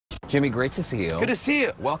Jimmy, great to see you. Good to see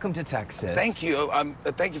you. Welcome to Texas. Thank you.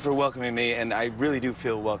 Thank you for welcoming me, and I really do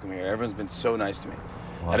feel welcome here. Everyone's been so nice to me.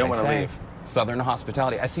 Well, I don't want to leave. Southern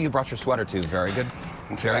hospitality. I see you brought your sweater too. Very good.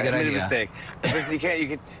 Very good idea. I made a mistake. Listen,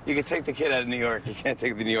 you can take the kid out of New York. You can't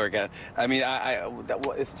take the New York out. I mean,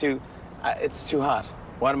 it's too hot.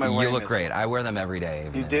 Why am I wearing You look this? Great. I wear them every day.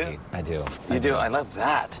 You do? I do. You do? I love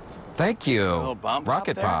that. Thank you. A little bump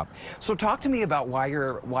Rocket there? pop. So talk to me about why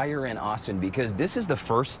you're in Austin, because this is the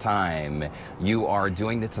first time you are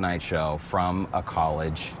doing the Tonight Show from a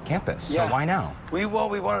college campus. Yeah. So why now? We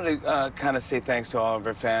wanted to kind of say thanks to all of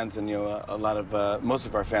our fans, and most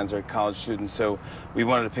of our fans are college students. So we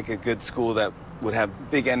wanted to pick a good school that would have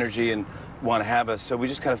big energy and want to have us. So we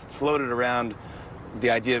just kind of floated around the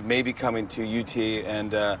idea of maybe coming to UT,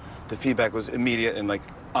 and the feedback was immediate and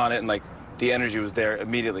on it, and the energy was there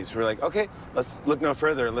immediately. So we're like, okay, let's look no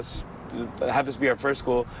further. Let's have this be our first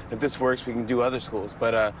school. If this works, we can do other schools.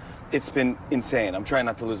 But it's been insane. I'm trying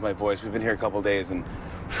not to lose my voice. We've been here a couple days, and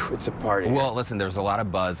whew, it's a party. Well, listen, there's a lot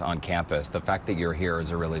of buzz on campus. The fact that you're here is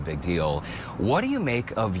a really big deal. What do you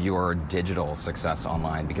make of your digital success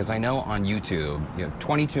online? Because I know on YouTube, you have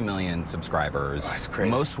 22 million subscribers. Oh, that's crazy.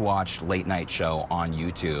 Most watched late night show on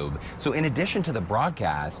YouTube. So in addition to the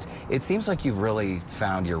broadcast, it seems like you've really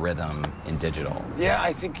found your rhythm in digital. Yeah,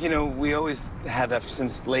 I think, we always have that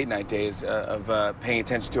since late night days of paying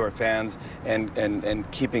attention to our fans and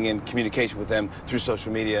keeping in communication with them through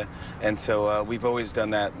social media. And so we've always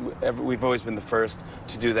done that. We've always been the first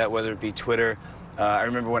to do that, whether it be Twitter. I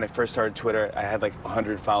remember when I first started Twitter, I had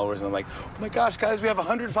 100 followers, and I'm like, oh my gosh, guys, we have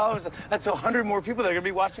 100 followers. That's 100 more people that are going to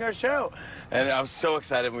be watching our show. And I was so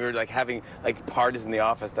excited. We were having parties in the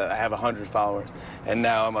office that I have 100 followers. And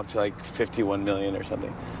now I'm up to 51 million or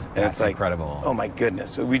something. And That's it's incredible. Oh my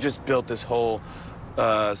goodness. We just built this whole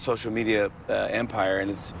social media empire, and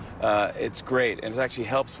it's great, and it actually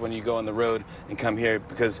helps when you go on the road and come here,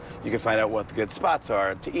 because you can find out what the good spots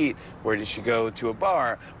are to eat. Where did you go to a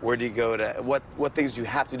bar? Where do you go to what things do you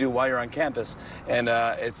have to do while you're on campus? And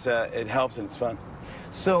it helps, and it's fun.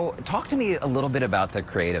 So talk to me a little bit about the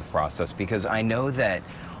creative process, because I know that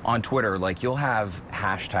on Twitter, you'll have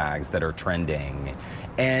hashtags that are trending.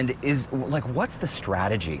 And what's the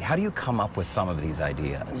strategy? How do you come up with some of these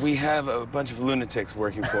ideas? We have a bunch of lunatics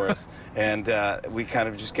working for us, and we kind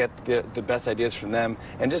of just get the best ideas from them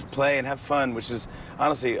and just play and have fun, which is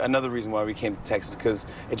honestly another reason why we came to Texas, because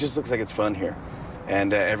it just looks like it's fun here.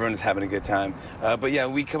 And everyone's having a good time. But yeah,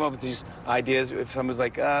 we come up with these ideas. If someone's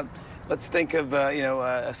like, let's think of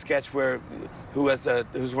a sketch where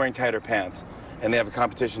who's wearing tighter pants, and they have a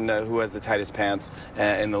competition who has the tightest pants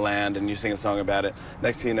in the land, and you sing a song about it.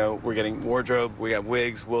 Next thing you know, we're getting wardrobe, we have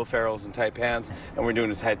wigs, Will Ferrell's in tight pants, and we're doing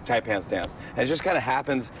a tight pants dance. And it just kind of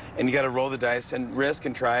happens, and you got to roll the dice and risk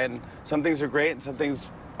and try it, and some things are great and some things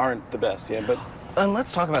aren't the best, yeah. But and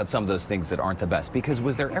let's talk about some of those things that aren't the best, because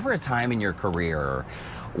was there ever a time in your career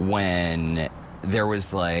when there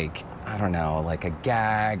was I don't know, a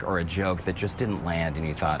gag or a joke that just didn't land, and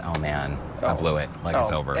you thought, oh man, I blew it,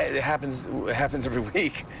 it's over? It happens every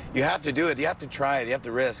week. You have to do it. You have to try it. You have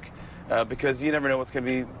to risk. Because you never know what's going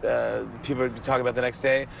to be, people are talking about the next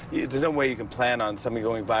day. There's no way you can plan on something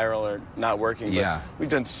going viral or not working. Yeah. But we've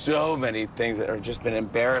done so many things that have just been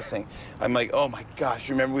embarrassing. I'm like, oh my gosh,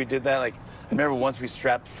 you remember we did that? I remember once we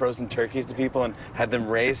strapped frozen turkeys to people and had them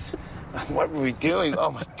race. What were we doing?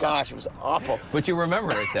 Oh my gosh, it was awful. But you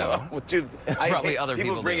remember it, though. Well, dude, Probably other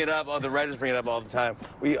people bring do. it up. The writers bring it up all the time.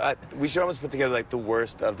 We should almost put together the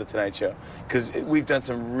worst of the Tonight Show, because we've done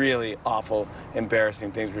some really awful,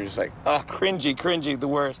 embarrassing things. We're just oh, cringy, the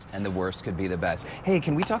worst. And the worst could be the best. Hey,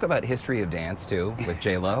 can we talk about History of Dance too with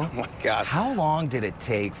J-Lo? Oh my God. How long did it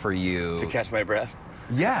take for you to catch my breath?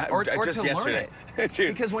 Yeah, or just to yesterday. learn it.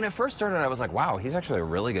 Dude. Because when it first started, I was like, wow, he's actually a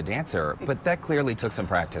really good dancer. But that clearly took some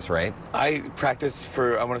practice, right? I practiced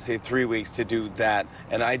for, I want to say, 3 weeks to do that,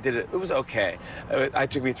 and I did it. It was okay.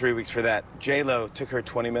 It took me 3 weeks for that. J-Lo took her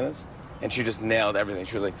 20 minutes, and she just nailed everything.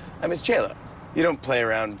 She was like, I miss J-Lo. You don't play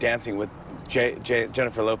around dancing with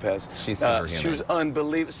Jennifer Lopez. She's superhuman. She was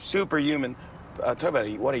unbelievable, superhuman. Talk about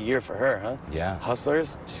what a year for her, huh? Yeah.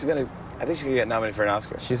 Hustlers. I think she could get nominated for an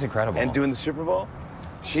Oscar. She's incredible. And doing the Super Bowl.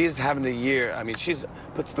 She's having a year. I mean, she's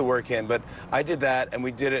puts the work in. But I did that, and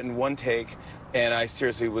we did it in one take. And I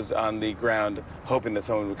seriously was on the ground hoping that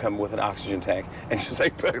someone would come with an oxygen tank. And just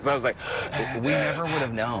because I was like... We never would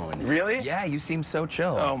have known. Really? Yeah, you seem so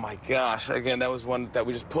chill. Oh, my gosh. Again, that was one that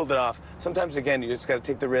we just pulled it off. Sometimes, again, you just got to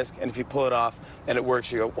take the risk. And if you pull it off and it works,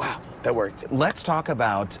 you go, wow, that worked. Let's talk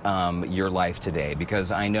about your life today,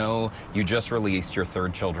 because I know you just released your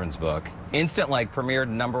third children's book. Instant, premiered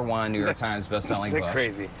 #1 New York Times bestselling book. Crazy.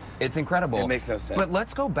 crazy. It's incredible. It makes no sense. But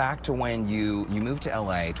let's go back to when you moved to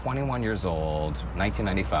LA, 21 years old,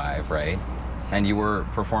 1995, right? And you were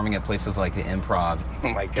performing at places like the Improv. Oh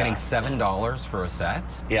my God. Getting $7 for a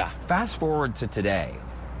set. Yeah. Fast forward to today.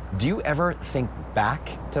 Do you ever think back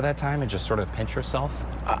to that time and just sort of pinch yourself?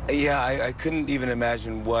 Yeah, I couldn't even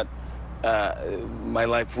imagine what my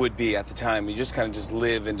life would be at the time. You just kind of just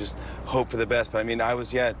live and just hope for the best. But I mean, I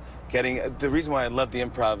was, getting, the reason why I love the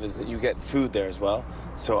Improv is that you get food there as well.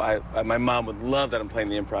 So my mom would love that I'm playing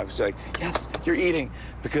the Improv. She's like, yes, you're eating,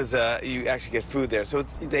 because you actually get food there. So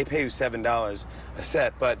they pay you $7 a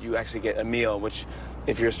set, but you actually get a meal, which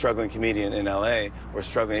if you're a struggling comedian in LA or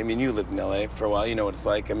struggling, I mean, you lived in LA for a while, you know what it's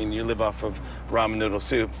like. I mean, you live off of ramen noodle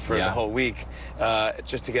soup for the whole week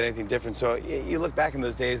just to get anything different. So you look back in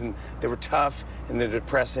those days and they were tough and they're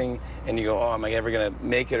depressing, and you go, oh, am I ever gonna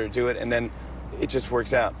make it or do it? And then it just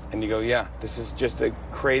works out, and you go, yeah, this is just a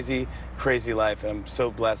crazy, crazy life, and I'm so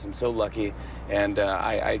blessed, I'm so lucky, and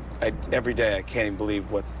I every day I can't even believe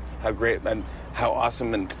how great and how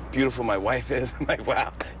awesome and beautiful my wife is. I'm like,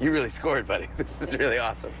 wow, you really scored, buddy. This is really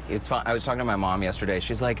awesome. It's fun. I was talking to my mom yesterday.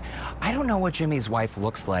 She's like, I don't know what Jimmy's wife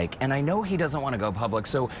looks like, and I know he doesn't want to go public,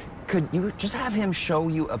 so could you just have him show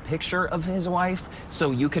you a picture of his wife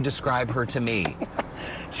so you can describe her to me?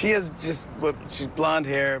 She has she's blonde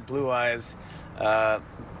hair, blue eyes,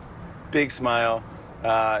 big smile.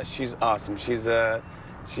 She's awesome.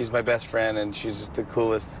 She's my best friend, and she's just the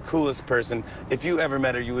coolest person. If you ever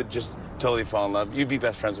met her, you would just totally fall in love. You'd be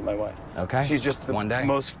best friends with my wife. Okay. She's just the One day.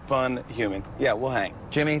 most fun human. Yeah, we'll hang.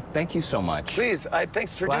 Jimmy, thank you so much. Please,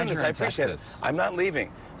 thanks for Glad doing this. you're I in appreciate Texas. it. I'm not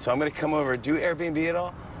leaving, so I'm going to come over. Do Airbnb at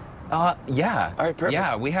all? Yeah. All right, perfect.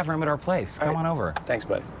 Yeah, we have room at our place. Come on over. Thanks,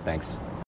 buddy. Thanks.